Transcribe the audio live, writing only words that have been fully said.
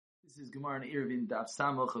This is Gemara and Eruvin Daf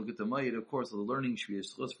Samach Agutamayit, of course, of the learning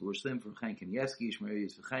Shviyas Chus for Shlim from Chaim Kanievsky,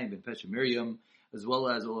 Shmarius for Chaim Ben Pesha Miriam, as well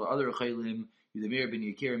as all other Chaylim, Yudamir Ben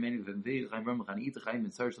Yakir, many of them, Chaim Ram Chanit, Chaim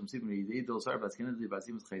Ben Sar, Shlam Sibin Yidil, Sar Bas Kennedy,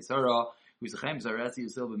 Basim Chaisara, who's the Chaim Zarasi,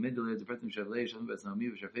 Yisel Ben Mindel, the Pretim Shavlei, Shlam Bas Nami,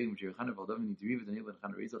 Shafim, Shirchan, Valdavin, Yitiriv, Daniel Ben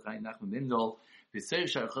Chan Rizal, Chaim Nachman Mindel, Viser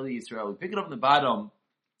Sharchali Yisrael. We pick it up in the bottom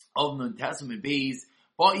of Nun Testament Beis,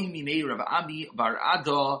 Ba'i Mimei Rav Ami Bar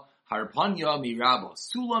Ada, Harpanya mirabo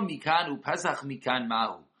sulam mikan upesach mikan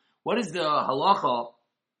mahu. What is the halacha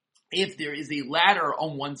if there is a ladder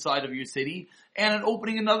on one side of your city and an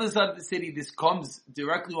opening on another side of the city? This comes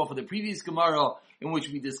directly off of the previous Gemara in which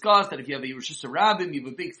we discussed that if you have a Rosh Hashanah, you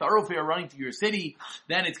have a big thoroughfare running through your city,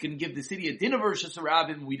 then it's going to give the city a din of Rosh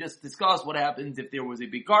Hashanah. We just discussed what happens if there was a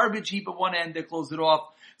big garbage heap at one end that closed it off.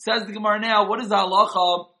 Says the Gemara now, what is the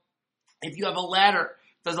halacha if you have a ladder?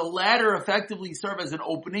 Does a ladder effectively serve as an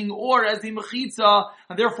opening or as a mechitza,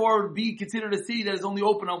 and therefore would be considered a city that is only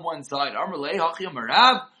open on one side? Amarlei hachiyam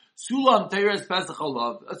marav sulam teres pesach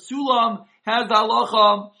alav. A sulam has the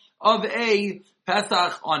halacha of a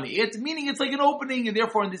pesach on it, meaning it's like an opening, and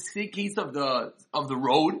therefore in this case of the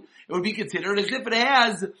road, it would be considered as if it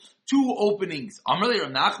has two openings. Amarlei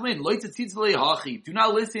Rav Nachman lo tzitzlei hachi. Do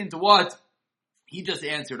not listen to what he just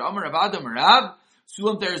answered. Amar Rav Adam Rav.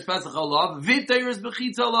 Sulam teres pesach alav, vit teres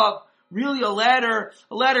bechitza alav. Really, a ladder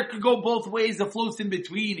could go both ways. It floats in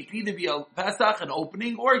between. It could either be a pesach, an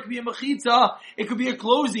opening, or it could be a mechitza. It could be a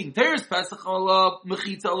closing. Teres pesach alav,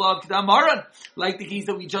 mechitza alav, kedamaran. Like the case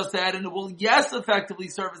that we just had, and it will, yes, effectively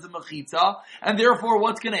serve as a mechitza. And therefore,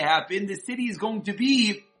 what's going to happen? The city is going to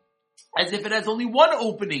be as if it has only one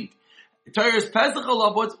opening. Teres pesach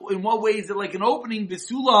alav, in what way is it like an opening?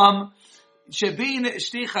 Bisulam. Shebein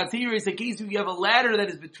shtei chatziris, a case where you have a ladder that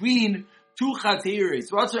is between two chatziris.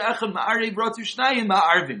 You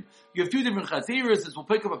have two different chatziris, as we'll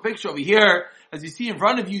pick up a picture over here, as you see in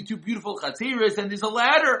front of you, two beautiful chatziris, and there's a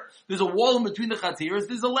ladder. There's a wall in between the chatziris.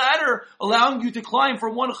 There's a ladder allowing you to climb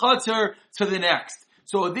from one chatzir to the next.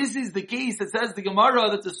 So this is the case that says the Gemara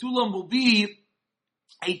that the sulam will be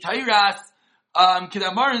a tairas,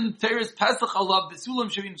 kedamarin tairas pesach alav, the sulam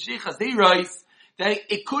shebein shtei chatziris. That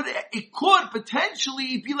it could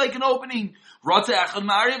potentially be like an opening. And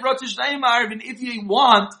if you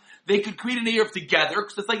want, they could create an Erev together,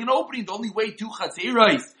 because it's like an opening. The only way two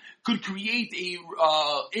Chatzirais could create a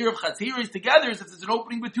Erev Chatzirais together is if there's an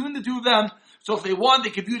opening between the two of them. So if they want,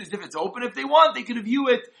 they could view it as if it's open. If they want, they could view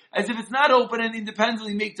it as if it's not open and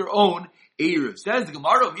independently make their own Erev. Says the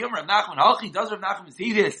Gemara of Yom Rav Nachman Hachi, does Rav Nachman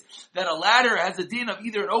say this, that a ladder has a din of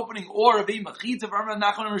either an opening or of a machitza of Rav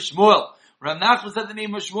Nachman or Shmuel. Rav Nachman said the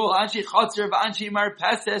name of Shmuel, Anshe Chatzar v'Anshe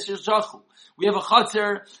Marpeses Yeshachu. We have a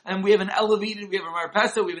Chatzar, and we have a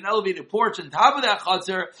Marpesa, we have an elevated porch on top of that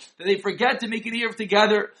Chatzar, that they forget to make an Erev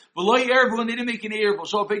together. V'lo Erev, when they didn't make an Erev, we'll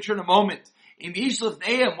show a picture in a moment. In the Ishlef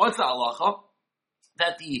Ne'em, what's the halacha?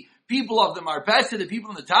 That the people of the Marpesa, the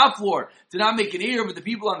people on the top floor, did not make an Erev with the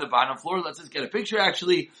people on the bottom floor. Let's just get a picture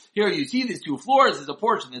actually. Here you see these two floors, there's a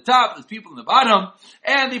porch on the top, there's people on the bottom,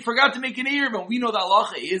 and they forgot to make an Erev, and we know the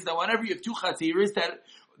halacha is that whenever you have two Chatziris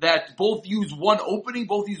that both use one opening,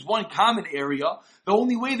 both use one common area, the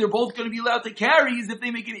only way they're both going to be allowed to carry is if they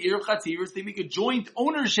make an Erev Chatziris, they make a joint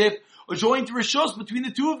ownership, a joint rishos between the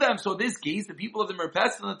two of them. So in this case, the people of the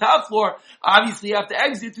Merpes on the top floor obviously have to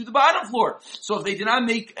exit through the bottom floor. So if they did not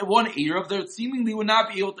make one Erev, they seemingly would not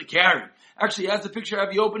be able to carry. Actually, as the picture I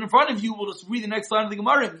have you open in front of you, we'll just read the next line of the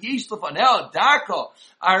Gemara.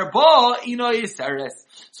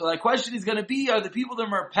 So that question is going to be, are the people that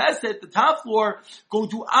are Merpes at the top floor going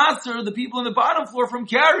to answer the people on the bottom floor from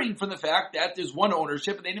carrying, from the fact that there's one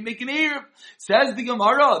ownership and they didn't make an Erev? Says the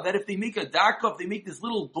Gemara that if they make a daka, if they make this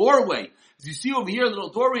little doorway, as you see over here, a little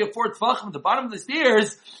doorway of 4 tefachim at the bottom of the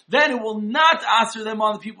stairs, then it will not answer them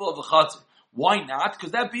on the people of the Chatzar. Why not?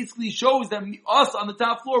 Because that basically shows that us on the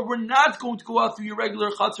top floor, we're not going to go out through your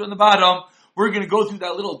regular Chatzar on the bottom. We're going to go through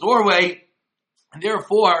that little doorway, and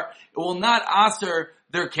therefore, it will not answer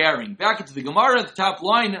their carrying. Back into the Gemara, the top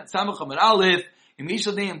line, Samach Amar Aleph,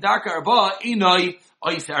 Imishal Neim Dakar Arba, Inoi,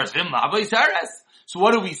 Oisares Vimla, Oisares. So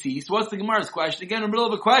what do we see? So what's the Gemara's question? Again, in the middle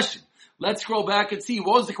of a question. Let's scroll back and see.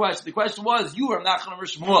 What was the question? The question was, you are Nachman or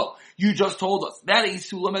Shmuel. You just told us that a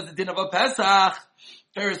Sulam as the din of a Pesach,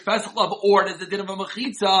 Teres Pesach Lav, or as the din of a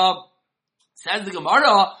Mechitza. Says the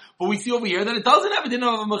Gemara, but we see over here that it doesn't have a din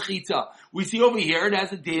of a Mechitza. We see over here it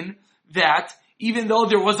has a din that even though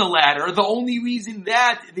there was a ladder, the only reason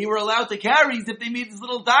that they were allowed to carry is if they made this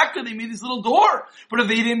little daka, they made this little door. But if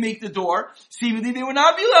they didn't make the door, seemingly they would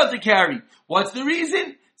not be allowed to carry. What's the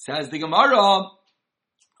reason? Says the Gemara,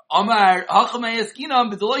 Amar, Hachamay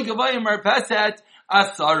Eskinam, B'doloi Gavayim Marpeset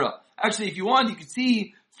Asara. Actually, if you want, you could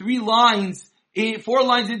see 4 lines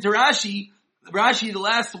into Rashi. Rashi, the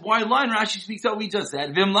last wide line, Rashi speaks out what we just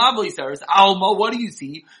said. Vim lavo yisaris. Alma, what do you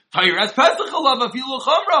see? Tayras Pesach alav afilu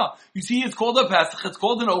chamra. You see, it's called a Pesach. It's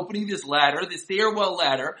called an opening. This ladder, this stairwell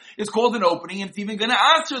ladder, is called an opening, and it's even going to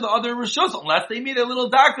answer the other rishos unless they made a little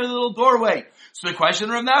dark or a little doorway. So the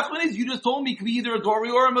question of Nachman is, you just told me it could be either a doorway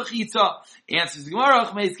or a mechitza. Answers the Gemara,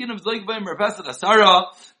 the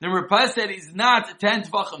merpeset is not 10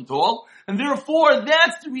 tvachim tall, and therefore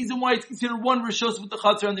that's the reason why it's considered one rishos with the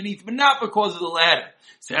chatzar underneath, but not because of the ladder.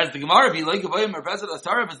 Says the Gemara, if you like merpeset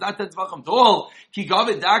asara, if it's not 10 tvachim tall, ki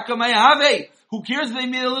gavet daka mayave. Who cares if they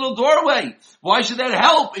made a little doorway? Why should that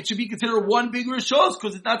help? It should be considered one big rishos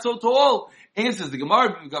because it's not so tall. Answers the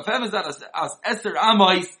Gemara, Esther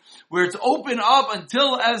Amois, where it's open up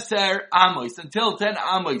until Esther Amois, until 10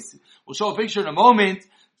 Amois. We'll show a picture in a moment.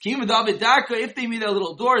 If they made a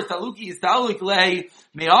little door, then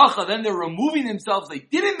they're removing themselves. They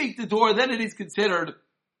didn't make the door, then it is considered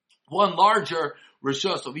one larger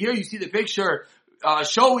rishos. Over here you see the picture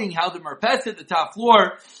showing how the merpeset, the top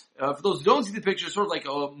floor, for those who don't see the picture, it's sort of like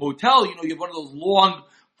a motel. You have one of those long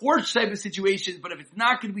porch type of situations, but if it's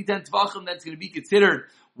not going to be 10 tvachim, that's going to be considered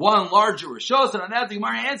one larger rishos. And on that, the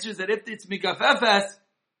Gemara answers that if it's mikafefes,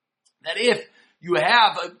 that if you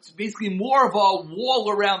have basically more of a wall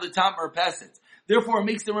around the top merpeset, therefore it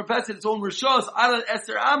makes the merpeset its own rishos. Ala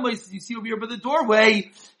Esther Amos, you see over here by the doorway,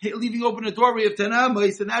 leaving open a doorway of 10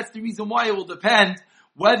 Amos, and that's the reason why it will depend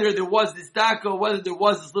whether there was this daka, whether there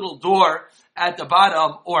was this little door at the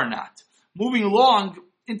bottom or not. Moving along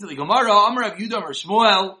into the Gemara, Amar Rav Yehuda Amar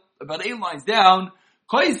Shmuel, about 8 lines down,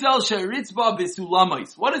 Koisel Sheritzba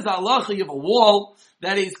B'Sulamais. What is the halacha? You have a wall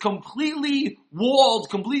that is completely walled,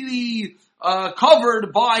 completely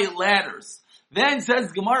covered by ladders. Then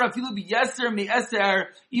says Gemara, Filu B'Yeser Me'eser,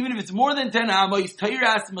 even if it's more than 10 Amos,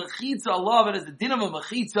 Tayras Mechitza Allah, it has the din of a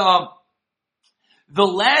Mechitza. The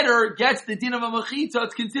ladder gets the din of a Mechitza,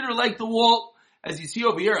 it's considered like the wall. As you see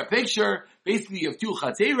over here, a picture, basically you have 2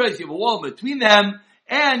 Chatzeras, you have a wall between them,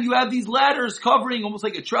 and you have these ladders covering, almost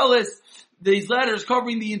like a trellis, these ladders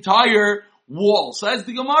covering the entire wall. So as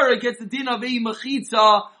the Gemara gets the din of a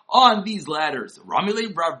mechitza on these ladders.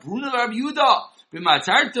 Ramile Rav Bruna Rav Yehuda.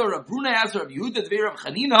 B'matarto Rav Bruna asked Rav Yehuda Tvei Rav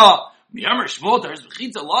Chanina. Miyamar Shmuel, there's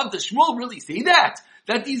mechitza love. Does Shmuel really say that?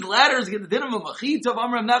 That these ladders get the din of a mechitza of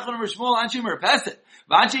Amar Nachman Amar Shmuel Anshe Merpeset.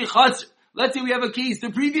 V'Anshe Chatzer. Let's say we have a case, the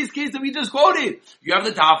previous case that we just quoted. You have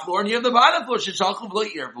the top floor and you have the bottom floor. 3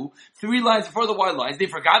 lines before the wide lines. They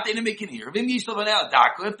forgot they didn't make an ear.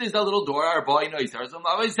 If there's a little door, our boy knows.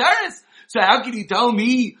 So how can you tell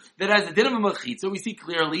me that as a din of a mechitza, we see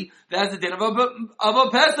clearly that as a din of a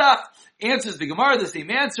Pesach? Answers the Gemara the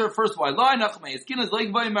same answer. First wide line, it's not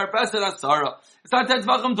 10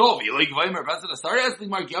 tvachim tall.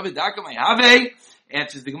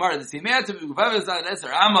 Answers the Gemara the same answer.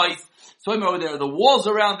 So over there, the walls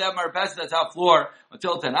around that marpeset, the top floor,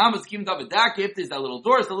 until 10 amos, kim davidaka, if there's that little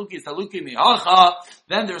door, saluki me'acha,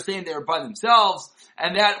 then they're saying they're by themselves,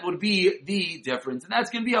 and that would be the difference. And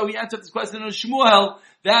that's going to be how we answer this question on Shmuel,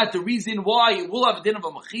 that the reason why it will have a din of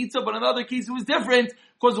a mechitza, but in another case it was different,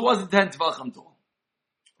 because it wasn't 10 tvachim tall.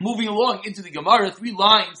 Moving along into the Gemara, 3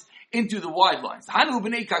 lines into the wide lines. Hanu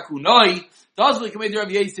b'nei kakunoi, there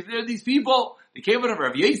are these people, they came with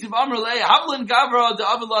Rav Yosef Amrlei, Havlan Gavra de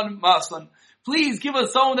Avilan Maslan. Please give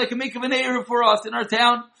us someone that can make a veneer for us in our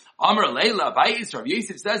town. Amrlei la Abayis, Rav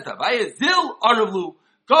Yosef says to Abayis, Zil Aravlu.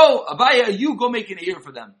 Go, Abaya, you go make an ear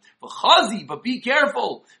for them. But be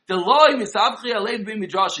careful. You don't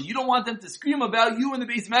want them to scream about you in the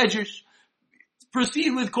base measures.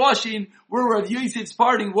 Proceed with caution, were Rav Yosef's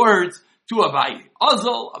parting words to Abaye.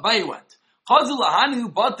 Azal, Abaye went. Chazul ahanu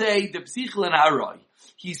bate de psichlen haroy.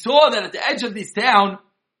 He saw that at the edge of this town, it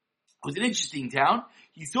was an interesting town,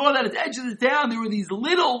 he saw that at the edge of the town there were these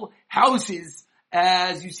little houses,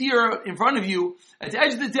 as you see here in front of you, at the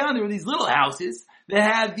edge of the town there were these little houses that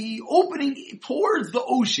had the opening towards the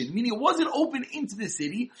ocean, meaning it wasn't open into the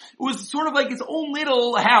city, it was sort of like its own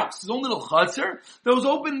little house, its own little chutzner, that was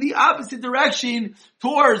open the opposite direction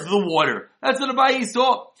towards the water. That's what Abaye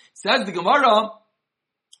saw. Says the Gemara,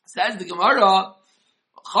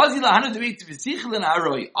 Chazi lahanu debeit v'sichlin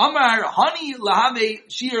haroi. Amar hani lahave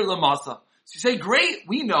shir lamasa. So you say, great,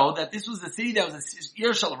 we know that this was a city that was a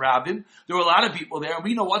Yer Shel Rabbim. There were a lot of people there, and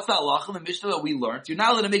we know what's the halacha in the Mishnah that we learned. You're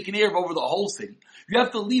not allowed to make an Erev over the whole city. You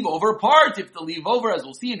have to leave over part. You have to leave over, as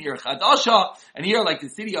we'll see in here, Chadasha, and here like the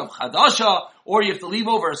city of Chadasha, or you have to leave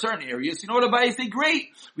over a certain area. So you know what Abaye say? Great,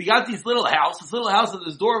 we got this little house with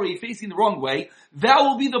this doorway facing the wrong way. That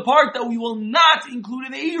will be the part that we will not include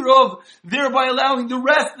in the Erev, thereby allowing the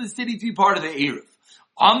rest of the city to be part of the Erev.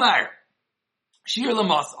 Amar, Shir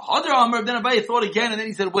Lamasa. Hadar Amar, then Abaye thought again, and then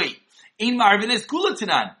he said, wait, Ein Marvin is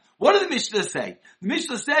Kulatanan. What did the Mishnah say? The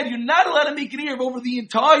Mishnah said you're not allowed to make an Erev over the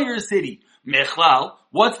entire city. Mechlal,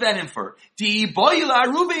 what's that infer? That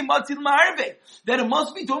it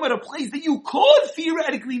must be talking about a place that you could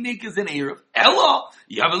theoretically make as an Erev. Ella,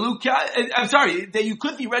 that you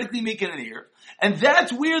could theoretically make it an Erev. And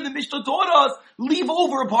that's where the Mishnah taught us, leave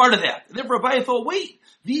over a part of that. And therefore Abaye thought, wait,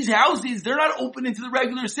 these houses, they're not open into the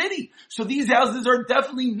regular city. So these houses are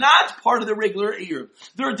definitely not part of the regular Erev.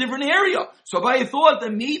 They're a different area. So Abaye thought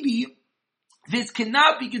that maybe this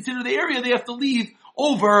cannot be considered the area they have to leave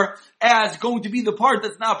over as going to be the part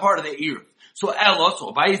that's not part of the Erev. So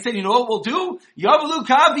Abaye said, you know what we'll do? Yavalu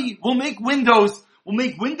Kavi, we'll make windows. We'll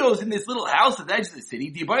make windows in this little house at the edge of the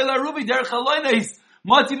city.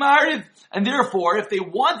 And therefore, if they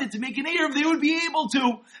wanted to make an Erev, they would be able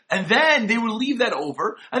to. And then they would leave that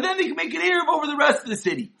over, and then they can make an Erev over the rest of the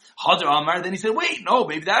city. Hadar Amar, then he said, wait, no,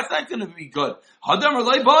 maybe that's not going to be good. Hadar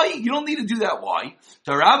Amar, you don't need to do that. Why?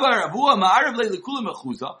 Rabbi Avua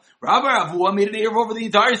made an Erev over the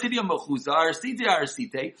entire city of Mechusa,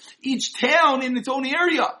 Arsite. Each town in its own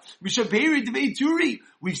area. We've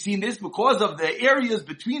seen this because of the areas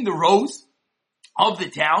between the rows of the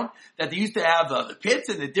town, that they used to have the pits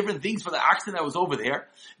and the different things for the oxen that was over there.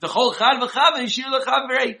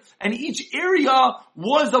 And each area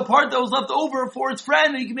was a part that was left over for its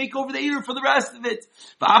friend, and he can make over the Erev for the rest of it.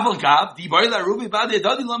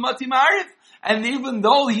 And even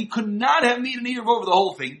though he could not have made an Erev over the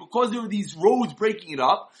whole thing, because there were these roads breaking it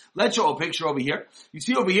up, let's show a picture over here. You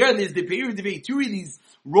see over here, there's the Be'er Devei Turi, these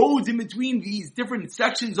roads in between these different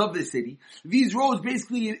sections of the city. These roads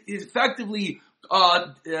basically effectively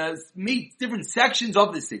made different sections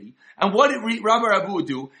of the city. And what did Rabbi Abu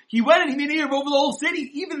do? He went and he made an Erev over the whole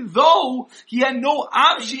city, even though he had no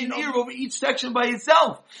option in Erev over each section by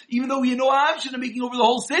itself. Even though he had no option of making over the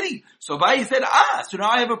whole city. So Abaye said, so now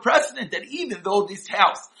I have a precedent that even though this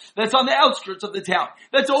house that's on the outskirts of the town,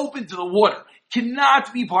 that's open to the water,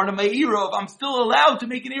 cannot be part of my Erev, I'm still allowed to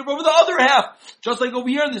make an Erev over the other half. Just like over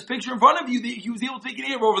here in this picture in front of you, he was able to make an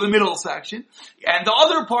Erev over the middle section, and the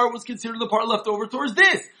other part was considered the part left over towards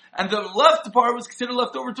this. And the left part was considered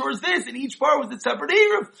left over towards this, and each part was a separate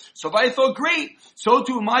Erev. So I thought, great, so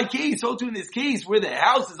too in my case, so too in this case, where the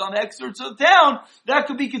house is on the outskirts of the town, that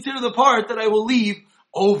could be considered the part that I will leave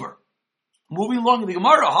over. Moving along in the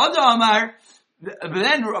Gemara, Hada Amar, but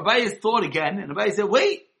then Abaye thought again, and Abaye said,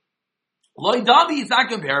 wait, Loidami is not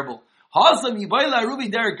comparable.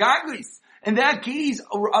 In that case,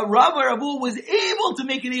 Rabbi Ravu was able to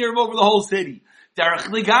make an Erev over the whole city.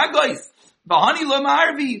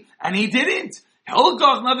 And he didn't.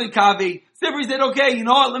 Sifri said, okay, you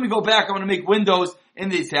know what, let me go back, I'm going to make windows in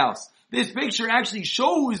this house. This picture actually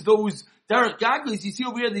shows those derech gagos. You see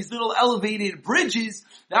over here, these little elevated bridges.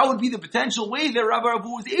 That would be the potential way that Rabbi Ravu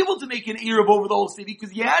was able to make an Erev over the whole city, because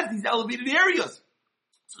he has these elevated areas.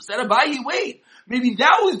 So said Abaye, wait, maybe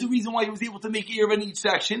that was the reason why he was able to make Erev in each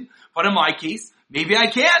section, but in my case, maybe I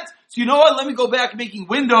can't. So you know what, let me go back making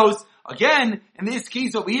windows. Again, in this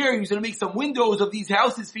case over here, he's going to make some windows of these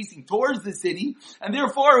houses facing towards the city, and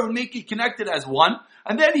therefore it would make it connected as one,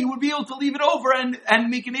 and then he would be able to leave it over and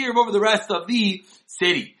make an Erev over the rest of the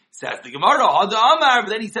city. Says the Gemara, Hada Amar, but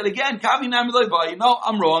then he said again, Kavi Nami Loibai, no,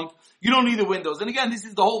 I'm wrong. You don't need the windows. And again, this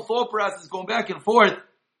is the whole thought process going back and forth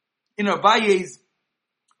in Abaye's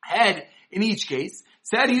head in each case.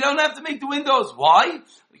 Said he don't have to make the windows. Why?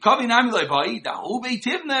 There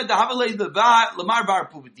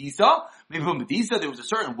was a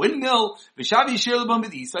certain windmill, and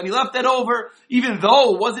he left that over, even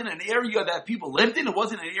though it wasn't an area that people lived in, it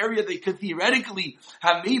wasn't an area they could theoretically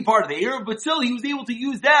have made part of the area, but still he was able to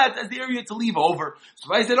use that as the area to leave over.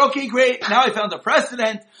 So I said, okay, great, now I found a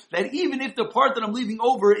precedent that even if the part that I'm leaving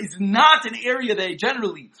over is not an area that I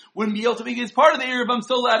generally wouldn't be able to make it as part of the area, but I'm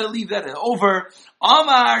still allowed to leave that over.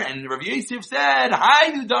 Amar, and Rav Yosef said,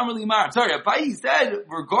 I'm sorry, Abaye said,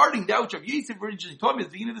 regarding that which Rav Yosef originally told me at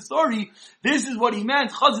the beginning of the story, this is what he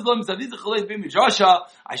meant. I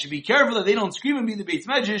should be careful that they don't scream at me in the Beis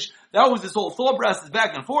Medrash. That was this whole thought process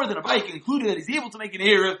back and forth, and Abaye concluded that he's able to make an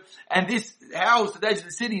Erev, and this house at the edge of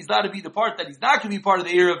the city is allowed to be the part that he's not going to be part of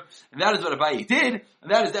the Erev, and that is what Abaye did,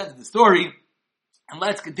 and that is the end of the story. And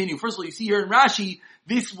let's continue. First of all, you see here in Rashi,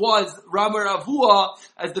 this was Rabbi Avua,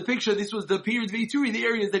 as the picture, this was the period Veituri, the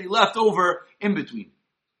areas that he left over in between.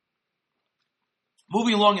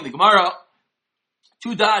 Moving along in the Gemara,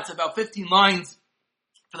 2 dots, about 15 lines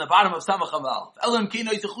from the bottom of Samach Aleph.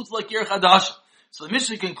 So the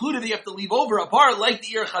Mishnah concluded that you have to leave over a part like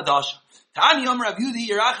the Ir Chadasha. Tani Amar Rav Yehuda,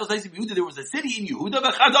 Yerachas Leisib Yehuda, there was a city in Yehuda,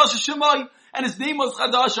 Chadasha Shemai, and his name was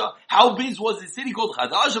Chadasha. How big was the city called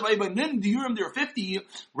Chadasha? By Nin Diurim, there were 50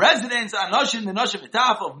 residents, Anashim, the Nashim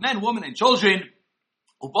Etaf, of men, women, and children.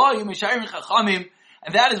 Ubayim, Meshayim, Chachamim,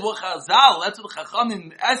 and that is what Chazal, that's what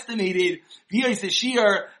Chachamim estimated, V'yais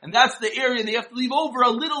Ashir, and that's the area they have to leave over, a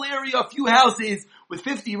little area, a few houses, with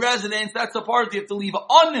 50 residents, that's the part they have to leave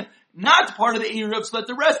not part of the Erev, so that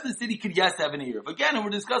the rest of the city could yes have an Erev. Again, and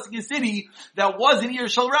we're discussing a city that was an Erev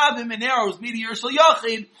Shel Rabim, and now it was made an Erev Shel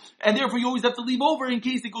Yachid, and therefore you always have to leave over in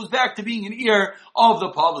case it goes back to being an Erev of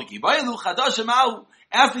the public. Ask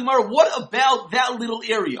the Gemara, what about that little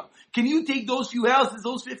area? Can you take those few houses,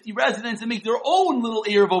 those 50 residents, and make their own little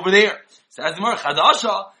Erev over there? Says the Gemara,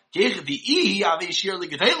 Chadasha, just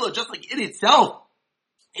like it itself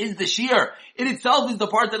is the shear. It itself is the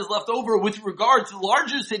part that is left over with regard to the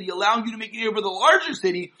larger city, allowing you to make it over the larger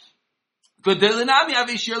city. Let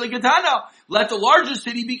the larger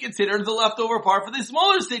city be considered the leftover part for the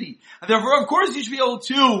smaller city. And therefore, of course, you should be able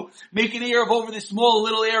to make an Erev over this small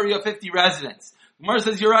little area of 50 residents. Gemara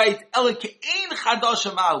says, you're right.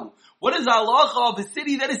 What is the halacha of a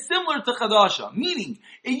city that is similar to Chadasha? Meaning,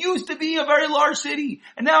 it used to be a very large city,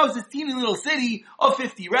 and now it's this teeny little city of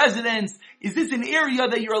 50 residents. Is this an area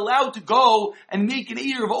that you're allowed to go and make an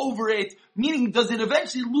Erev over it? Meaning, does it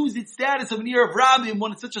eventually lose its status of an Erev Rabim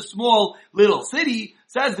when it's such a small little city?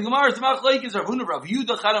 Says the Gemara,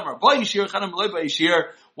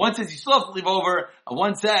 one says you still have to leave over, and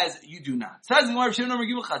one says you do not. Says the Gemara,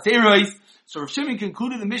 so Rav Shimon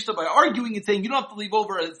concluded the Mishnah by arguing and saying you don't have to leave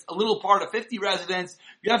over a little part of 50 residents,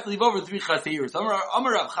 you have to leave over 3 chaseros.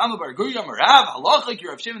 Amar Rav Chama bar Guri, Amar Rav, halacha,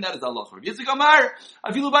 Rav Shimon, that is halacha. Rav Yitzchak Amar,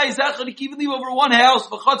 afilu bayis echad, you can leave over one house,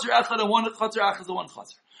 but chatzer echad and one chatzer echad is one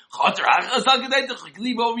chatzer. Chatzer echad is not good, you can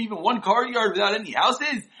leave over even one courtyard without any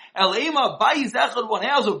houses. Elema bayis echad, one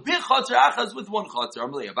house, or big chatzer echad with one chatzer.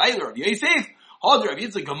 Amar Le'abayler, Rav Yosef, Rav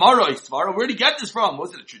Yitzchak Gemara, Svara, where did he get this from?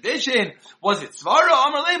 Was it a tradition? Was it Svara?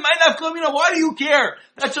 Amar Le, might have come, why do you care?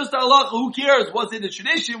 That's just halacha, who cares? Was it a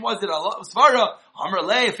tradition? Was it a Svara? Amar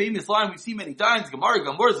Le, a famous line we see many times, Gemara,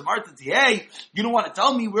 Zamarta Tihei, you don't want to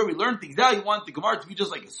tell me where we learn things out, you want the Gemara to be just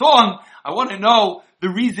like a song, I want to know the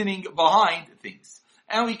reasoning behind things.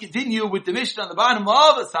 And we continue with the Mishnah on the bottom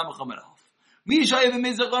of Samach Amalaf. Mishayim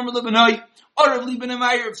Mizrach Amar Lebanai, Arav Liban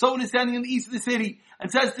Amayr, if someone is standing in the east of the city,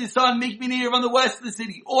 and says to his son, make me an Erev on the west of the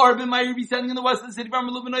city. Or Ben Meir be standing in the west of the city,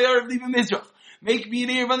 make me an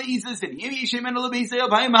Erev on the east of the city.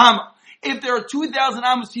 If there are 2,000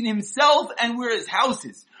 amos between himself and where his house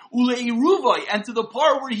is, and to the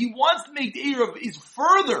part where he wants to make the Erev is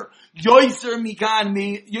further,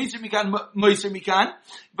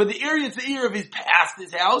 but the area to Erev is past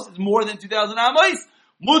his house, is more than 2,000 amos,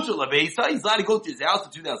 he's allowed to go to his house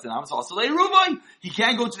to 2,000 amos. Also, he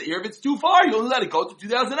can't go to the Erev, it's too far. You only let it go to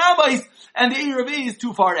 2,000 amos, and the Erev is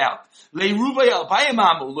too far out. Let's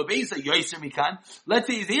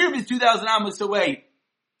say his Erev is 2,000 amos away,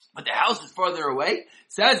 but the house is further away.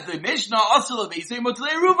 Says the Mishnah,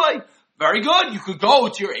 very good. You could go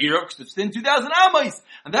to your Erev because it's within 2,000 amos,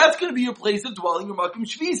 and that's going to be your place of dwelling, your Makom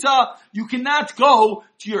Shvisa. You cannot go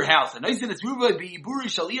to your house. And I said it's Ruvai Be'iburi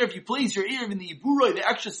Shalir. If you place your Erev in the Iburoi, the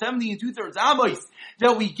extra 70 2/3 amos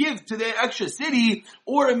that we give to the extra city,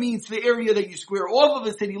 or it means the area that you square off of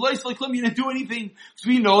a city, you didn't do anything. So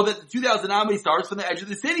we know that the 2,000 amos starts from the edge of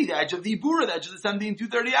the city, the edge of the Ibura, the edge of the 70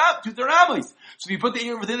 2/3 amos. So if you put the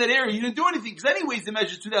Erev within that area, you didn't do anything, because anyways the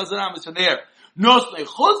measure is 2,000 amos from there. No, if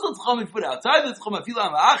you put outside the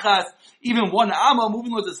tzchum, even one amma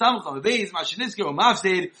moving with the samach on the base, mashinisker or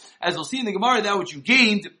mafsid, as we'll see in the Gemara, that which you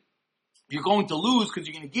gained, you're going to lose because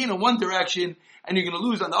you're going to gain in one direction and you're going to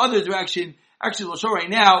lose on the other direction. Actually, we'll show right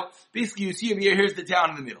now. Basically, you see over here, here's the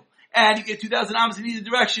town in the middle, and you get 2,000 ammas in either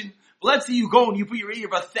direction. But let's say you go and you put your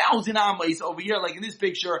Erev 1,000 ammas over here, like in this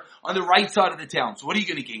picture, on the right side of the town. So what are you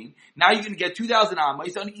going to gain? Now you're going to get 2,000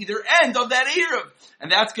 ammas on either end of that Erev.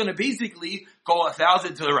 And that's going to basically go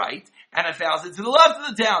 1,000 to the right and 1,000 to the left of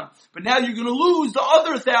the town. But now you're going to lose the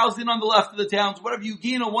other 1,000 on the left of the town. So whatever you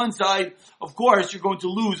gain on one side, of course, you're going to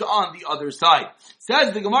lose on the other side.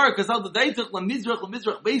 Says the Gemara,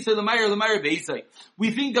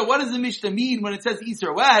 we think that what does the Mishnah mean when it says east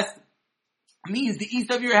or west? It means the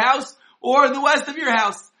east of your house or the west of your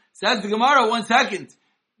house. Says the Gemara, 1 second.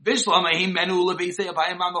 Fine, so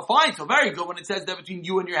very good when it says that between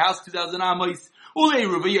you and your house, 2,000 amos. Very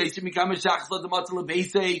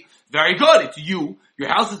good, it's you. Your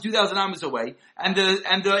house is 2,000 amos away, and the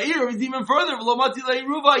Erev is even further,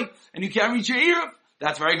 and you can't reach your Erev.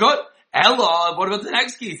 That's very good. Ella, what about the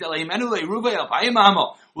next case? How do you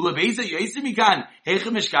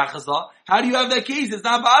have that case? It's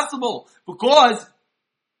not possible. Because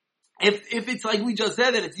if it's like we just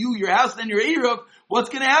said that it's you, your house, and then your Eruv, what's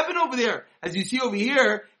going to happen over there? As you see over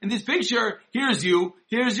here in this picture, here's you,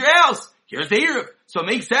 here's your house, here's the Eruv. So it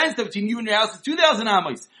makes sense that between you and your house is 2,000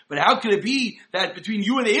 amos. But how could it be that between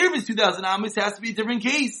you and the Eruv is 2,000 amos? It has to be a different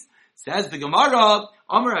case. Says the Gemara,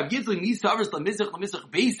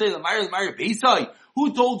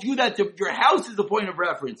 who told you that your house is the point of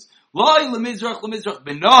reference? What the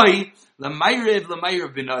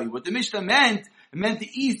Mishnah meant the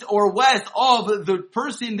east or west of the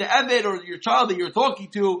person, the Eved, or your child that you're talking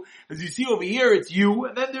to. As you see over here, it's you,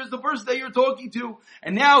 and then there's the person that you're talking to.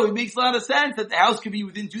 And now it makes a lot of sense that the house could be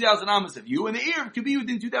within 2,000 amos of you, and the Eruv could be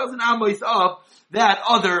within 2,000 amos of that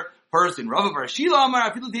other person. And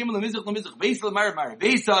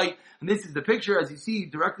this is the picture as you see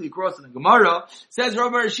directly across in the Gemara. Says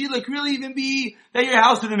Rav Bar Shila, it could really even be that your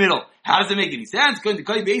house in the middle. How does it make any sense? The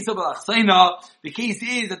case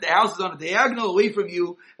is that the house is on a diagonal away from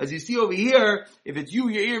you. As you see over here, if it's you,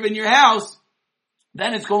 your Eruv, in your house,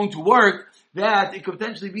 then it's going to work that it could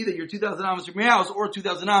potentially be that you're 2,000 amos from your house or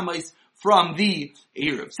 2,000 amos from the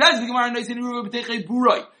Eruv. Says the Gemara,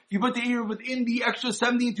 you put the Eruv within the extra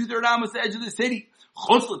 70 2/3 amos, the edge of the city.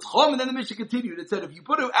 And then the Mishnah continued. It said, if you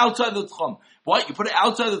put it outside the Tchum, what? You put it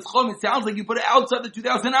outside the Tchum, it sounds like you put it outside the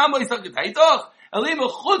 2,000 amos.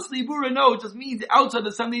 No, it just means outside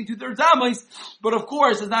the 70 2/3 amos, but of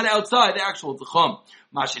course, it's not outside the actual Tchum.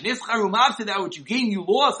 That what you gain, you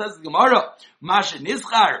lost, says the Gemara.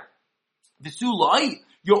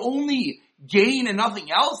 You only gain and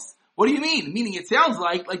nothing else? What do you mean? Meaning it sounds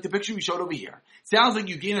like the picture we showed over here. Sounds like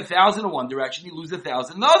you gain 1,000 in one direction, you lose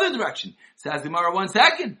 1,000 in the other direction. Says the Gemara 1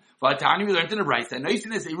 second. Vatani, we learned in the Brisa.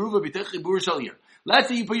 Let's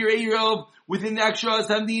say you put your Eruv within the extra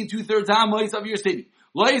 70 2/3 amos of your city.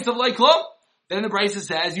 Then the Brisa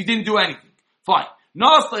says you didn't do anything. Fine. You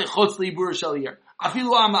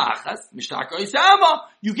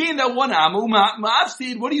gain that one amma.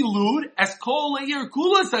 What do you lose? As kol le'ir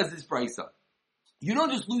kula, says this Brisa. You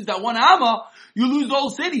don't just lose that one amma, you lose the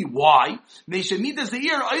whole city. Why? Because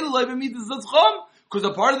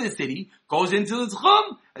a part of the city goes into the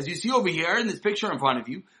Tchum. As you see over here in this picture in front of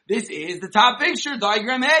you, this is the top picture,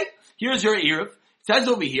 diagram A. Here's your Eruv. It says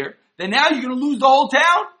over here, then now you're going to lose the whole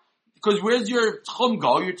town. Because where's your Tchum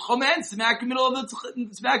go? Your Tchum ends smack in the middle of the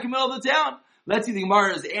town. Let's see the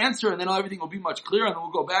Gemara's answer, and then everything will be much clearer, and then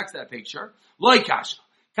we'll go back to that picture. Loi kasha.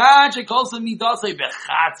 Kasha calls him midasai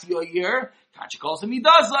bechatzi a year. Kasha calls him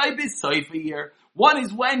midasai b'soif a year. One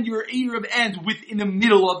is when your Eruv ends within the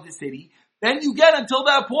middle of the city. Then you get until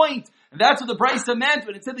that point. And that's what the Brisa meant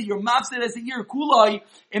when it said that your mafsid as a year kulai.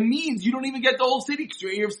 It means you don't even get the whole city because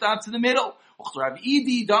your Eruv stops in the middle. If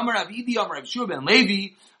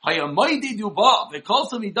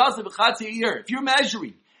you're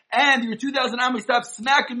measuring and your 2,000 amos stops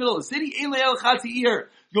smack in the middle of the city,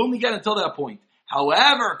 you only get until that point.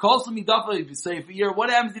 However, what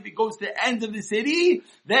happens if it goes to the end of the city?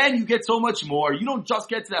 Then you get so much more. You don't just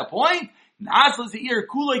get to that point. And the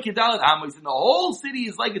whole city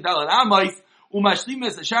is like a dalet amos.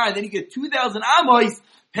 Then you get 2,000 amos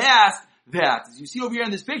past that. As you see over here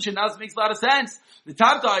in this picture, now this makes a lot of sense. The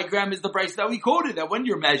top diagram is the price that we quoted, that when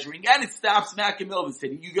you're measuring and it stops smack in the middle of the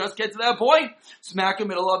city, you just get to that point, smack in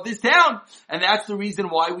the middle of this town. And that's the reason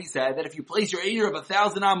why we said that if you place your Eruv of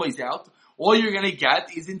 1,000 amos out, all you're going to get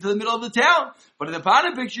is into the middle of the town. But in the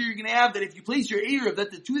bottom picture, you're going to have that if you place your Eruv, that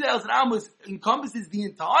the 2,000 amos encompasses the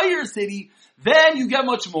entire city, then you get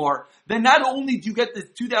much more. Then not only do you get the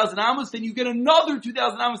 2,000 amos, then you get another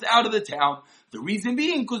 2,000 amos out of the town. The reason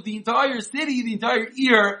being, because the entire city, the entire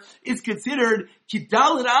ear, is considered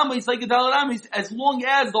kidalet amos, like a dalet amos, as long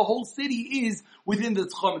as the whole city is within the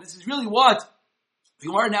tchum. This is really what the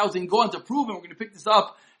Gemara now is going to go on to prove, and we're going to pick this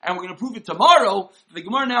up, and we're going to prove it tomorrow. The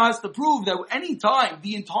Gemara now has to prove that any time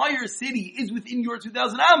the entire city is within your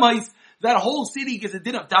 2,000 amos, that whole city gets a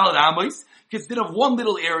din of dalet amos, gets a din of one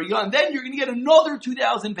little area, and then you're going to get another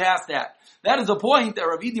 2,000 past that. That is a point that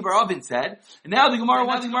Rav Yidi Bar Avin said. And now the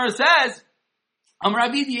Gemara says,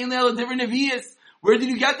 Where did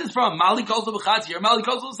you get this from? Malik also b'chatz here, Malik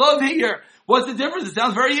also solved here. What's the difference? It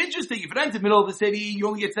sounds very interesting. If it ends in the middle of the city, you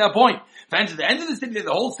only get to that point. If it ends at the end of the city, then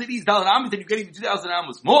the whole city is dalet amos, then you get even 2,000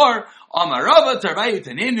 amos more. Amarava tarvayu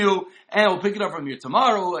taninu, and we'll pick it up from here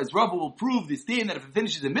tomorrow, as Rava will prove this thing that if it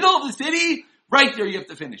finishes in the middle of the city, right there you have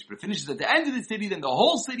to finish. But if it finishes at the end of the city, then the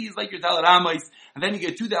whole city is like your dalet amos, and then you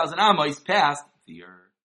get 2,000 amos past the earth.